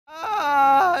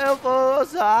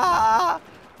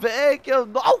Vem que eu...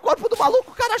 o corpo do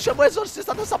maluco, cara, chamou o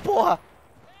exorcista dessa porra.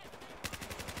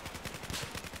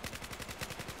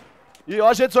 E ó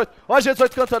a G18, ó a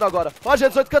G18 cantando agora. Ó a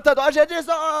G18 cantando, ó a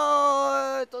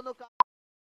G18 no carro.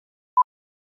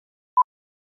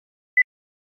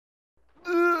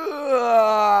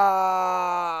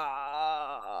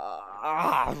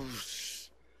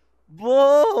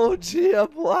 Bom dia,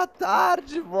 boa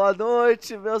tarde, boa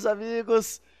noite, meus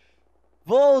amigos.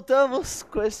 Voltamos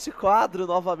com este quadro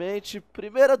novamente,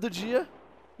 primeira do dia.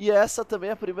 E essa também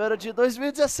é a primeira de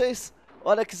 2016.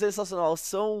 Olha que sensacional,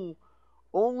 são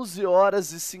 11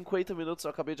 horas e 50 minutos.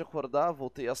 Eu acabei de acordar,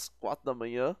 voltei às 4 da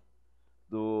manhã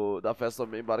da festa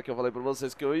do Embara que eu falei pra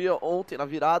vocês que eu ia ontem na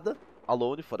virada.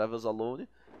 Alone, Forever Alone.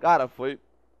 Cara, foi...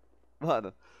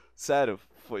 Mano, sério,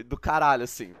 foi do caralho,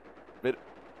 assim.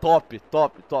 Top,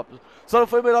 top, top. Só não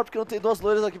foi melhor porque não tem duas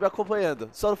loiras aqui me acompanhando.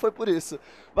 Só não foi por isso.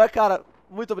 Mas, cara,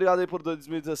 muito obrigado aí por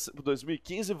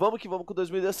 2015. Vamos que vamos com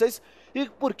 2016. E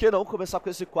por que não começar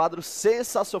com esse quadro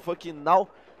sensacional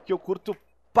que eu curto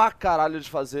pra caralho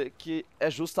de fazer, que é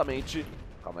justamente...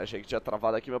 Calma aí, achei que tinha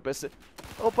travado aqui meu PC.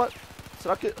 Opa,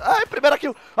 será que... Ai, primeira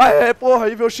kill! Aê, porra,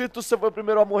 Evil Cheetos, você foi o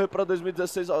primeiro a morrer pra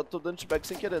 2016. Ó, tô dando t-back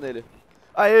sem querer nele.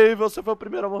 Aê, você foi o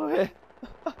primeiro a morrer.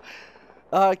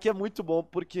 Que é muito bom,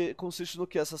 porque consiste no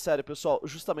que essa série, pessoal?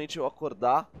 Justamente eu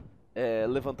acordar,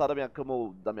 levantar da minha cama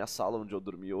ou da minha sala, onde eu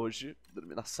dormi hoje,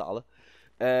 dormi na sala,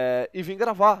 e vim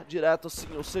gravar direto,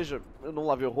 assim, ou seja, eu não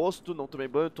lavei o rosto, não tomei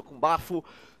banho, tô com bafo,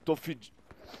 tô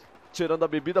tirando a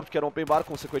bebida, porque era um open bar,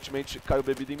 consequentemente caiu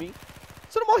bebida em mim.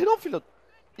 Você não morre não, filho.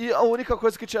 E a única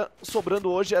coisa que tinha sobrando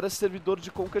hoje era esse servidor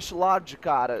de Conquest Large,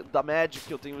 cara, da Magic,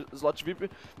 que eu tenho slot VIP,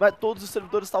 mas todos os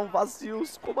servidores estavam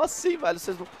vazios. Como assim, velho?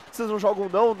 Vocês não jogam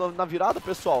não na virada,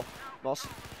 pessoal? Nossa,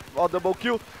 ó, double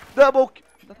kill, filha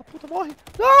da puta, morre.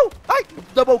 Não, ai,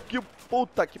 double kill,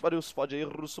 puta que pariu, se fode aí,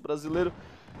 russo brasileiro.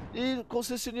 E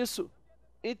consiste nisso.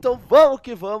 Então vamos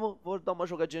que vamos, vou dar uma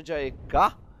jogadinha de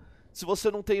AEK. Se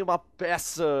você não tem uma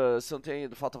peça, se não tem,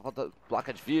 falta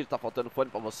placa de vídeo, tá faltando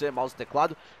fone pra você, mouse e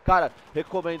teclado, cara,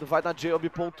 recomendo, vai na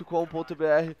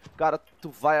jayob.com.br, cara, tu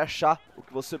vai achar o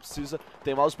que você precisa.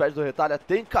 Tem mousepad do Retalha,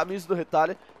 tem camisa do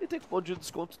Retalha e tem cupom de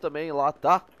desconto também lá,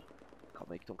 tá?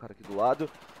 Calma aí que tem um cara aqui do lado.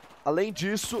 Além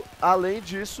disso,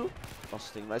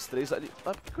 nossa, tem mais 3 ali.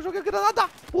 Ah, por que eu joguei a granada?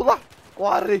 Pula,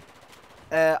 corre!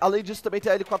 Além disso, também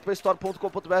tem a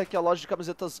l4playstore.com.br, que é a loja de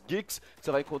camisetas Geeks, que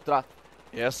você vai encontrar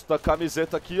esta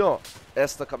camiseta aqui, ó.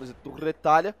 Esta camiseta do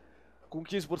Retalha, com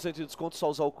 15% de desconto, só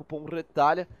usar o cupom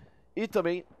Retalha. E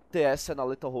também TS na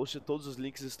Lethal Host, todos os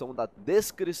links estão na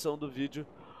descrição do vídeo.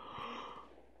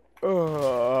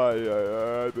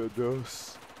 Ai, meu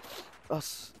Deus.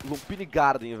 Nossa, Lumpini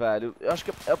Garden, velho. Eu acho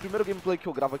que é o primeiro gameplay que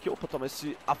eu gravo aqui. Opa, toma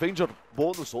esse Avenger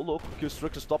bônus, ô louco, kill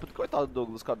streak stop. Coitado do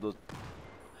Douglas Cardoso.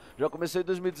 Já comecei em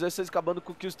 2016 acabando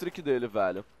com o kill streak dele,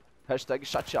 velho. Hashtag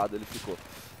chateado ele ficou.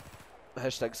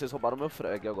 Hashtag vocês roubaram meu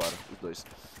frag agora, os dois.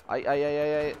 Ai,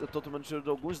 eu tô tomando tiro de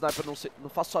algum sniper, não sei, não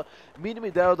faço a mínima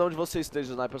ideia de onde você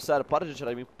esteja, sniper. Sério, para de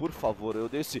atirar em mim, por favor. Eu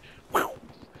dei esse...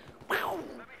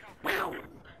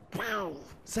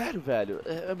 Sério, velho,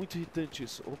 é muito irritante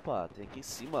isso. Opa, tem aqui em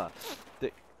cima.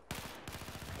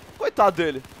 Coitado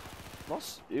dele.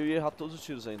 Nossa, eu ia errar todos os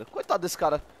tiros ainda. Coitado desse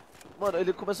cara. Mano,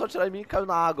 ele começou a atirar em mim e caiu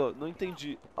na água. Não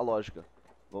entendi a lógica.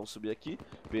 Vamos subir aqui,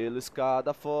 pela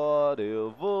escada fora,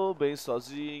 eu vou bem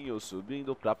sozinho,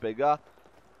 subindo pra pegar.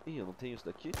 Ih, eu não tenho isso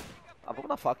daqui? Ah, vamos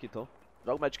na faca então.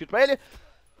 Joga o Magic Kit pra ele.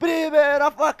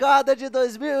 Primeira facada de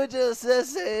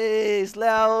 2016,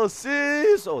 Léo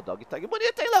Cis. Ô, dog tag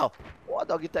bonita, hein, Léo? Ó,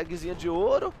 dog tagzinha de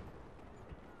ouro.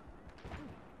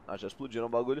 Ah, já explodiram o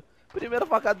bagulho. Primeira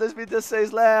facada de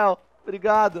 2016, Léo.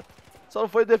 Obrigado. Só não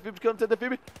foi defib porque eu não tenho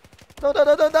defib. Não.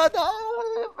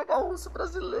 Eu ia pegar o russo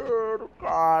brasileiro,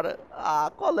 cara.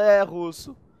 Ah, qual é,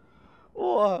 russo?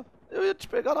 Porra, eu ia te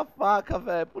pegar na faca,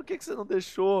 velho. Por que você não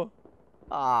deixou?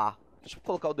 Ah, deixa eu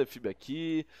colocar o defib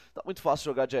aqui. Tá muito fácil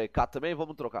jogar de AEK também.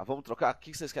 Vamos trocar. O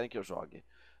que vocês querem que eu jogue?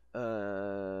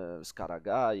 Scar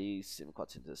H e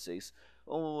CM416.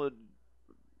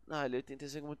 Ele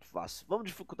 85 é muito fácil. Vamos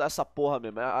dificultar essa porra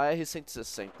mesmo. É a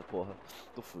R160, porra.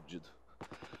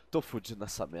 Tô fudido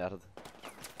nessa merda.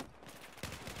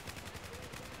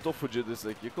 Tô fudido isso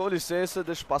aqui. Com licença,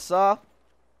 deixa eu passar.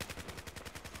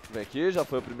 Vem aqui, já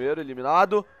foi o primeiro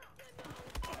eliminado.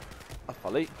 Ah,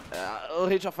 falei. O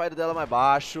rate of fire dela é mais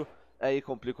baixo. Aí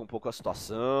complica um pouco a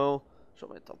situação. Deixa eu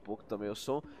aumentar um pouco também o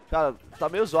som. Cara, tá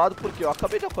meio zoado porque eu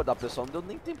acabei de acordar, pessoal. Não deu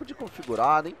nem tempo de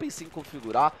configurar, nem pensei em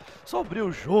configurar. Só abri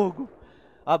o jogo,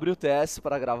 abri o TS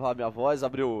para gravar a minha voz,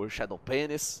 abri o Shadow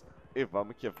Penis. E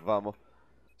vamos que vamos.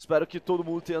 Espero que todo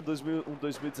mundo tenha um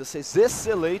 2016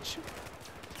 excelente.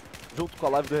 junto com a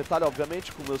live do Retalha,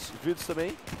 obviamente, com meus vídeos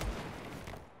também.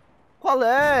 Qual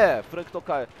é, Frank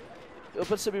Tokai? Eu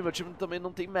percebi, meu time também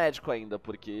não tem médico ainda,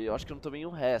 porque eu acho que eu não tomei um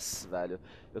res, velho.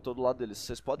 Eu tô do lado deles.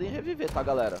 Vocês podem reviver, tá,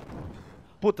 galera?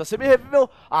 Puta, você me reviveu.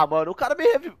 Ah, mano, o cara me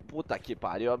reviveu. Puta que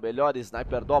pariu, a melhor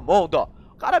sniper do mundo.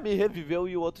 O cara me reviveu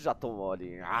e o outro já tomou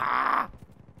ali. Ah!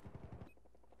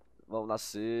 Vamos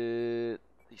nascer...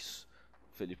 Isso.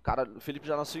 Felipe. Cara, o Felipe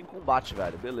já nasceu em combate,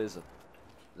 velho. Beleza.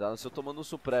 Já nasceu tomando um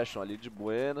suppression ali de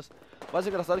buenas. Mas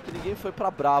engraçado é que ninguém foi pra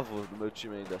bravo no meu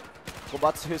time ainda. O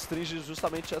combate se restringe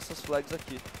justamente a essas flags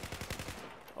aqui.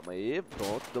 Calma aí,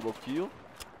 pronto, double kill.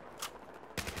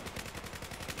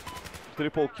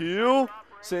 Triple kill.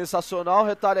 Sensacional,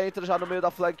 Retalha entra já no meio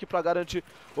da flag aqui pra garantir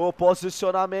o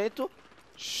posicionamento.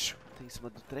 Tem em cima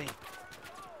do trem.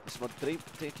 Em cima do trem,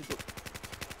 tem aqui do...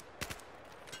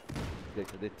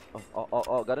 Cadê?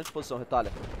 Ó, garante posição,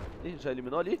 Retalha. Ih, já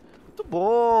eliminou ali? Muito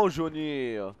bom,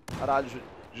 Juninho. Caralho,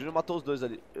 Juninho matou os dois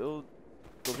ali. Eu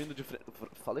tô vindo de frente.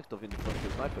 Falei que tô vindo de frente do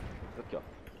sniper. Aqui, ó.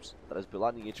 Atrás do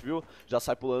pilar, ninguém te viu. Já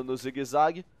sai pulando no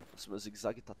zigue-zague. Nossa, meu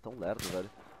zigue-zague tá tão lerdo, velho.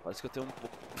 Parece que eu tenho um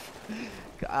pouco...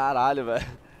 Caralho,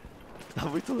 velho. Tá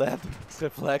muito lerdo esse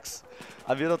reflexo.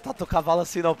 A minha não tá tão cavalo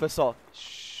assim não, pessoal.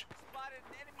 Shhh.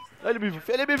 Ele me viu.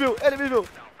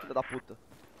 Filha da puta.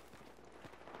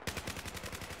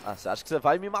 Ah, você acha que você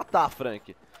vai me matar,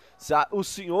 Frank? O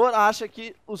senhor acha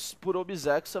que por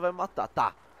obséquio você vai me matar.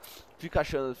 Tá. Fica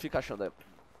achando aí.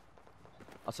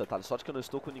 Nossa, tá, sorte que eu não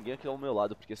estou com ninguém aqui ao meu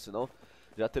lado, porque senão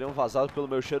já teriam vazado pelo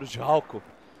meu cheiro de álcool.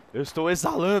 Eu estou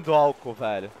exalando álcool,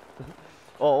 velho.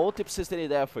 Ó, ontem, pra vocês terem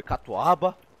ideia, foi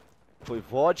catuaba, foi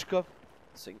vodka,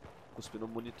 sem cuspir no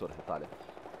monitor, Retalha.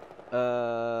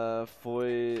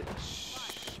 Foi...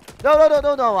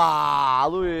 Não. Ah,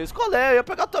 Luiz, qual é? Eu ia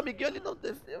pegar tua amiguinha ali, não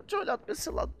deve... Eu tinha olhado pra esse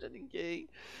lado de ninguém.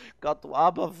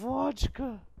 Catuaba,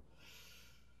 vodka.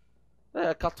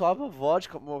 Catuaba,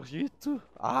 vodka, morrito,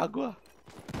 água.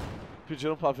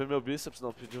 Pediram pra ver meu bíceps,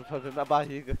 não, pediram pra ver minha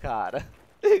barriga, cara.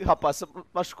 Ih, rapaz, você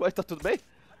machucou aí, tá tudo bem?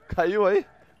 Caiu aí?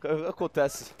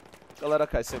 Acontece. A galera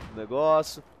cai sempre no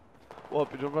negócio. Pô,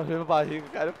 pediram pra ver minha barriga,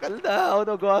 cara. Eu falei,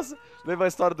 não gosto. Lembra a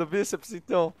história do bíceps,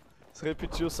 então? Se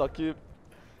repetiu, só que...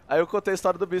 Aí eu contei a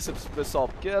história do bíceps, pessoal,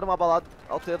 porque era uma balada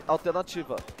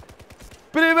alternativa.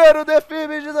 Primeiro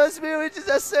DFIB de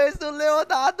 2016 do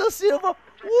Leonardo Silva.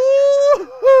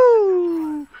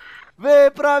 Uhul!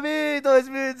 Vem pra mim,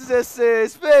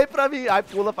 2016, vem pra mim. Ai,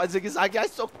 pula, faz zigue-zague, ai,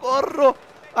 socorro.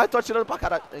 Ai, tô atirando pra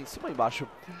caralho. É em cima ou embaixo?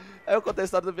 Aí eu contei a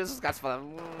história do bíceps, os caras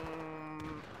falam...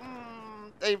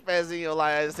 tem pezinho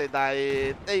lá, esse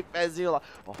daí, tem pezinho lá.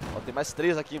 Ó, tem mais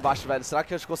 3 aqui embaixo, velho. Será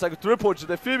que a gente consegue o triple de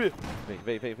defib?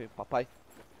 Vem, papai.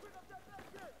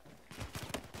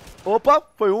 Opa,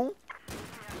 foi um.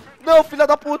 Não, filha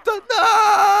da puta,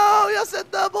 não! Ia ser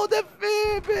double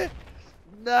defib!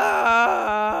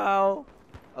 Não!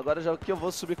 Agora já que eu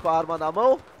vou subir com a arma na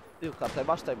mão. Ih, o cara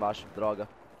tá embaixo, droga.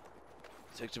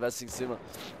 Se eu tivesse em cima.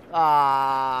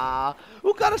 Ah!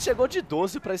 O cara chegou de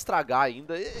 12 pra estragar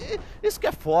ainda. Isso que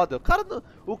é foda.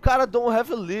 O cara don't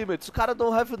have limits. O cara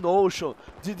don't have notion.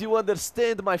 Did you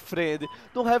understand, my friend?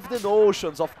 Don't have the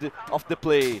notions of the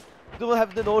play. Don't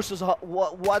have the notions of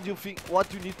what you think,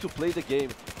 what you need to play the game.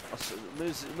 Nossa,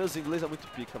 meus inglês é muito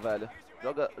pica, velho.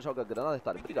 Joga granada,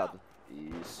 Retalha. Obrigado.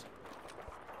 Isso.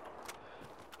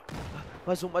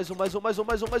 Mais um.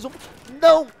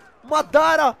 Não!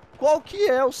 Madara! Qual que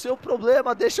é o seu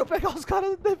problema? Deixa eu pegar os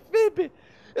caras do defib.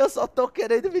 Eu só tô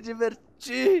querendo me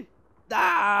divertir.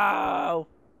 Não!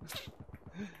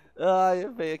 Ai,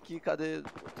 vem aqui, cadê?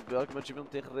 Pior que meu time não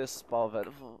tem respawn,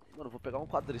 velho. Mano, vou pegar um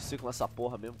quadriciclo nessa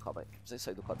porra mesmo. Calma aí, sem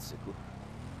sair do quadriciclo.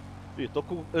 Ih,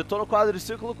 eu tô no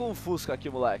quadriciclo com o Fusca aqui,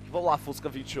 moleque. Vamos lá, Fusca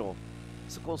 21.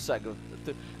 Você consegue.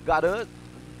 Garanto.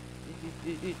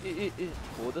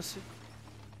 Foda-se.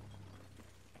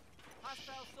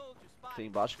 Tem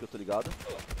embaixo que eu tô ligado.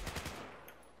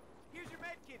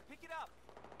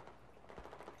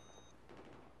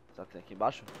 Será que tem aqui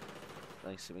embaixo?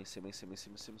 Ah, em cima.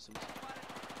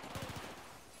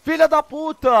 Filha da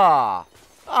puta!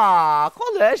 Ah,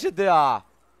 qual é, GDA?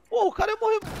 Pô, o cara ia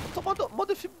morrer tomando mó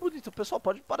defib bonito. O pessoal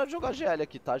pode parar de jogar GL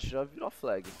aqui, tá? Já virou a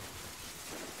flag.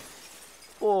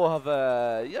 Porra,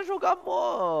 velho. Ia jogar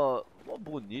mó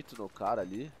bonito no cara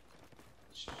ali.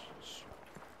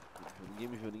 Ninguém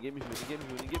me viu.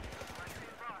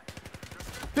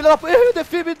 Filha da puta, errei o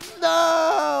defib.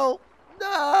 Não!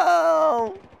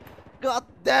 God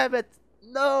damn it!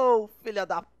 Não, filha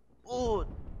da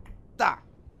puta!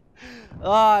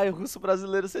 Ai, o russo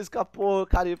brasileiro, você escapou.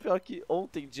 Cara, e pior que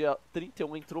ontem, dia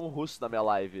 31, entrou um russo na minha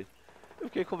live. Eu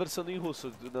fiquei conversando em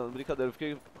russo, não, brincadeira, eu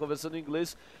fiquei conversando em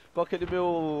inglês com aquele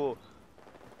meu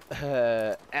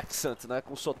accent, né?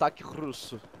 Com sotaque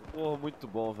russo. Pô, muito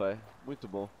bom, velho. Muito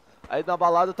bom. Aí na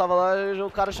balada eu tava lá e o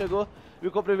cara chegou, me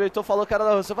cumprimentou, falou que era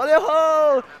da Rússia. Eu falei,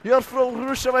 oh, you're from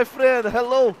Russia, my friend.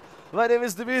 Hello, my name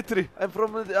is Dmitry. I'm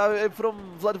from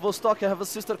Vladivostok. I have a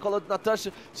sister called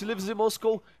Natasha. She lives in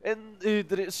Moscow and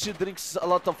she drinks a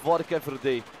lot of vodka every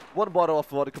day. 1 bottle of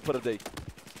vodka per day.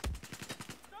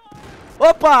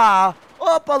 Opa!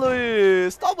 Opa,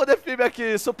 Luiz! Toma o defib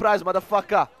aqui. Surprise,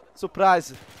 motherfucker.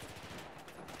 Surprise.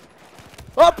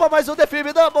 Opa, mais um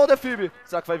defib. Não, bom defib.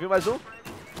 Será que vai vir mais um?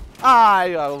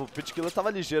 Ai, o Pit Killer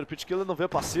tava ligeiro. O Pit Killer não veio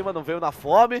pra cima, não veio na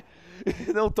fome.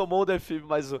 E não tomou o defib,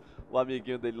 mas o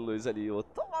amiguinho dele, Luiz, ali.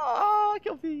 Toma, que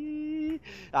eu vi.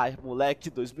 Ai, moleque,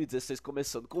 2016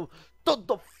 começando com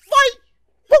tudo.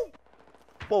 Foi!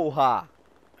 Porra!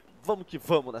 Vamos que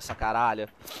vamos nessa caralha.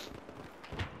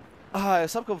 Ah,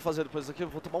 sabe o que eu vou fazer depois daqui? Eu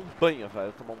vou tomar um banho,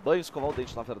 velho. Tomar um banho, escovar o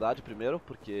dente, na verdade, primeiro,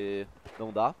 porque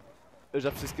não dá. Eu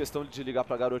já fiz questão de ligar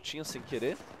pra garotinha sem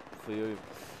querer.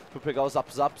 Fui pegar os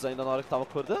zaps ainda na hora que tava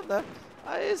acordando, né?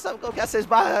 Aí, sabe qual que é? Você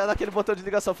esbarra naquele botão de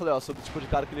ligação. Eu falei, ó, sou do tipo de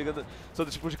cara que liga... Sou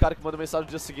do tipo de cara que manda mensagem no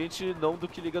dia seguinte, não do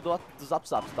que liga do zap,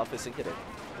 tá? Foi sem querer.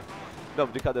 Não,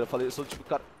 brincadeira. Eu falei, eu sou do tipo de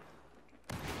cara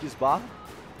que esbarra.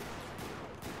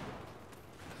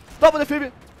 Toma,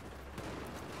 defib!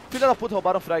 Filha da puta,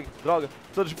 roubaram o frag. Droga.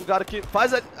 Sou do tipo de cara que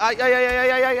faz...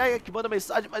 Ai, que manda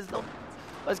mensagem, mas não...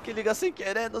 Mas que liga sem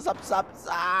querer no zap.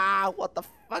 Ah, what the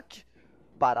fuck?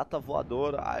 Barata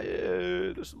voadora.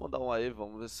 Aê, deixa eu mandar um aí,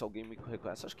 vamos ver se alguém me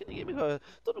reconhece. Acho que ninguém me reconhece.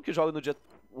 Todo mundo que joga no dia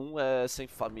 1 é sem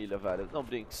família, velho. Não,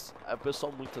 brinks. É o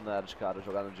pessoal muito nerd, cara,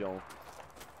 jogar no dia 1.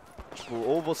 Tipo,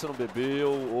 ou você não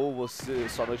bebeu, ou você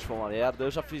sua noite foi uma merda. Eu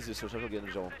já fiz isso, eu já joguei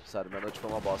no dia 1. Sério, minha noite foi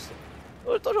uma bosta.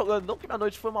 Eu tô jogando, não que minha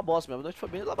noite foi uma bosta, minha noite foi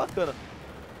bem bacana.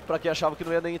 Pra quem achava que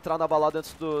não ia nem entrar na balada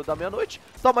antes da meia-noite.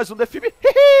 Tá, mais um defib.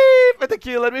 Hihi! Vai ter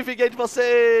killer, me vinguei de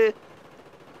você.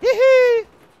 Hihi!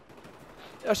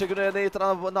 Eu achei que não ia nem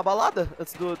entrar na balada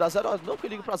antes da 0 hora. Não que eu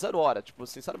ligo pra 0 hora. Tipo,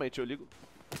 sinceramente, eu ligo...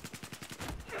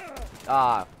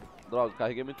 Ah, droga,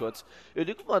 carreguei muito antes. Eu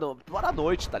ligo, mano, para a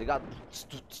noite, tá ligado?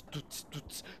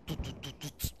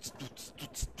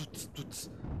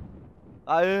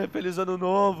 Aê, feliz ano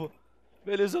novo.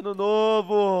 Feliz ano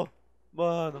novo.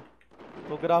 Mano,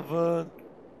 tô gravando.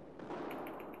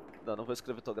 Não vou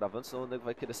escrever tô gravando, senão o nego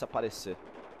vai querer se aparecer.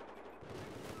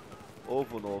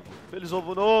 Ovo novo. Feliz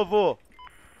ovo novo.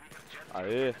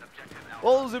 Aê.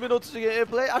 11 minutos de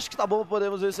gameplay, acho que tá bom,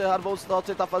 podemos encerrar. Vamos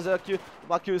tentar fazer aqui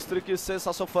uma kill streak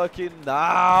sensação funk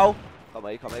now. Calma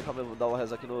aí, vou dar uma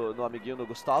reza aqui no amiguinho, no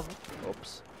Gustavo.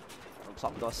 Ops.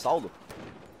 Não é Saulo?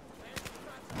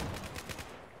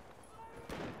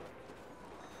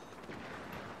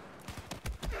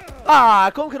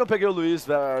 Ah, como que eu não peguei o Luiz,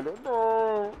 velho?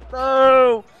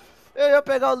 Não! Eu ia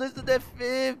pegar o Luiz do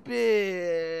defib.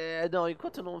 Não,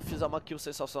 enquanto eu não fizer uma kill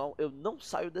sensacional, eu não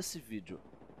saio desse vídeo.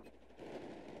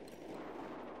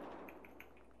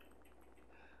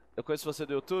 Eu conheço você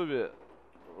do YouTube?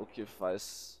 O que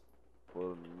faz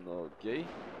pornô gay?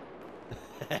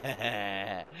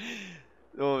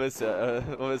 Vamos ver se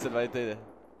ele vai entender.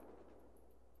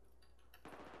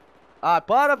 Ah,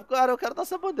 para, cara, eu quero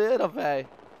nossa bandeira, velho.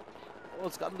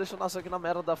 Os caras não deixam nascer aqui na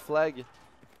merda da flag.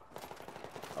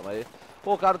 Calma aí.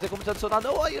 Pô, cara, não tem como te adicionar,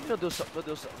 não. Ai, meu Deus, meu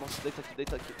Deus. Nossa,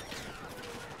 deita aqui.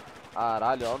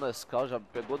 Caralho, ó, o Nescau já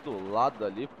pegou do lado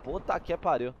ali. Puta que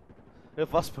pariu. Eu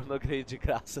faço pornô gay de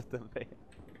graça também.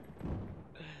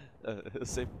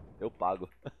 Eu pago.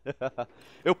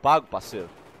 Eu pago, parceiro.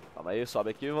 Calma aí,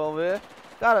 sobe aqui, vamos ver.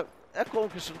 Cara, é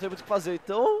Conquest, não tem muito o que fazer.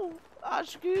 Então,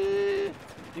 acho que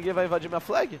ninguém vai invadir minha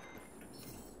flag.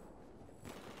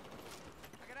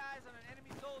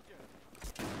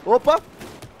 Opa!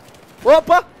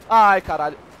 Opa! Ai,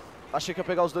 caralho. Achei que ia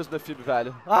pegar os dois do defib,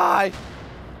 velho. Ai!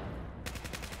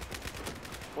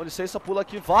 Com licença, pula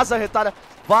aqui. Vaza, retalha.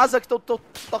 Vaza que tô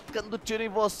tocando tiro em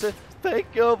você. Tem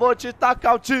que eu vou te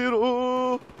tacar o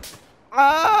tiro.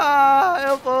 Ah,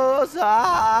 eu vou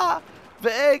usar.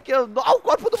 Vem que eu... Ah, o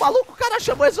corpo do maluco. O cara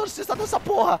chamou o exorcista dessa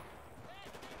porra.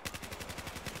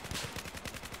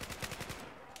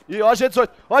 E ó a G18,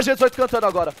 ó a G18 cantando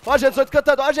agora. Ó a G18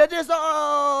 cantando, ó a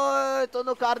G18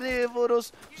 no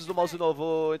Carnívoros. Preciso do mouse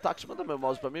novo. Intact, manda meu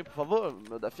mouse pra mim, por favor.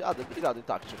 Meu defiado, obrigado,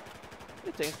 Intact.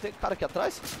 E tem cara aqui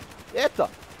atrás. Eita.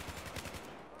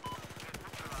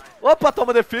 Opa,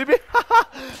 toma defib.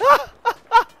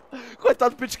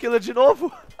 Coitado do Pit Killer de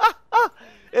novo.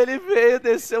 Ele veio,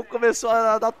 desceu, começou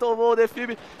a dar, tomou o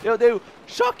defib. Eu dei o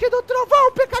choque do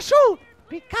trovão, Pikachu.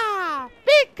 Pica,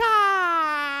 pica.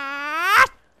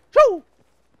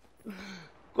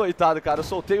 Coitado, cara, eu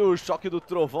soltei o choque do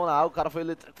trovão na água, o cara foi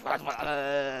eletricado.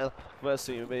 Foi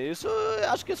assim, bem, isso,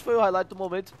 acho que esse foi o highlight do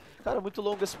momento. Cara, é muito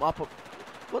longo esse mapa.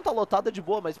 Quando tá lotado é de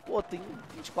boa, mas, pô, tem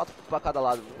 24 pra cada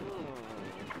lado.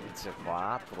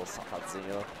 24,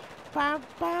 safadinho.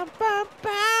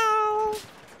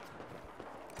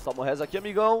 Toma o res aqui,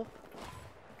 amigão.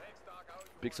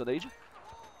 Pixelade.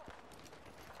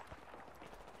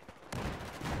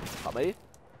 Calma aí.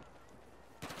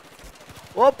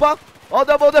 Opa! Ó o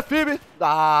double defib!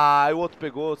 Ah, o outro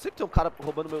pegou. Sempre tem um cara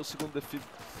roubando meu segundo defib.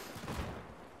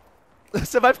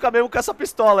 Você vai ficar mesmo com essa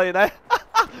pistola aí, né?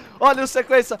 Olha a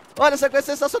sequência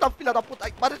sensacional, filha da puta.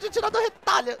 Ai, para de tirar da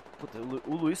retalha. Puta,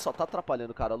 o Luiz só tá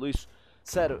atrapalhando, cara. Luiz,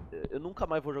 sério, eu nunca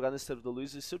mais vou jogar nesse servidor,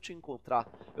 Luiz. E se eu te encontrar,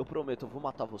 eu prometo, eu vou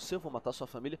matar você, eu vou matar sua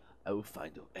família. I will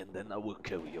find you, and then I will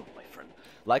kill you, my friend.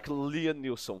 Like Liam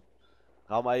Neeson.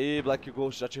 Calma aí, Black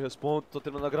Ghost, já te respondo, tô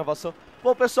terminando a gravação.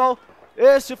 Bom, pessoal,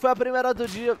 esse foi a primeira do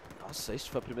dia. Nossa, esse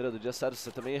foi a primeira do dia, sério,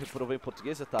 você também reprovou em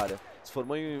português, Retalha? Se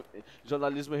formou em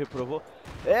jornalismo e reprovou?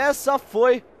 Essa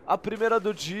foi a primeira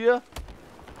do dia.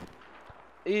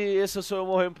 E esse sou eu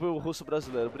morrendo pro russo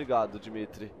brasileiro. Obrigado,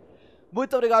 Dimitri.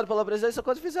 Muito obrigado pela presença.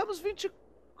 Quando fizemos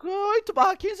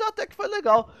 28/15, até que foi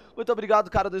legal. Muito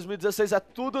obrigado, cara. 2016 é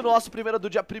tudo nosso. Primeira do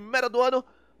dia, primeira do ano.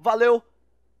 Valeu.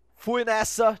 Fui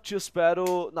nessa. Te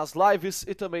espero nas lives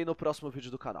e também no próximo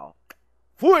vídeo do canal.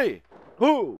 Fui!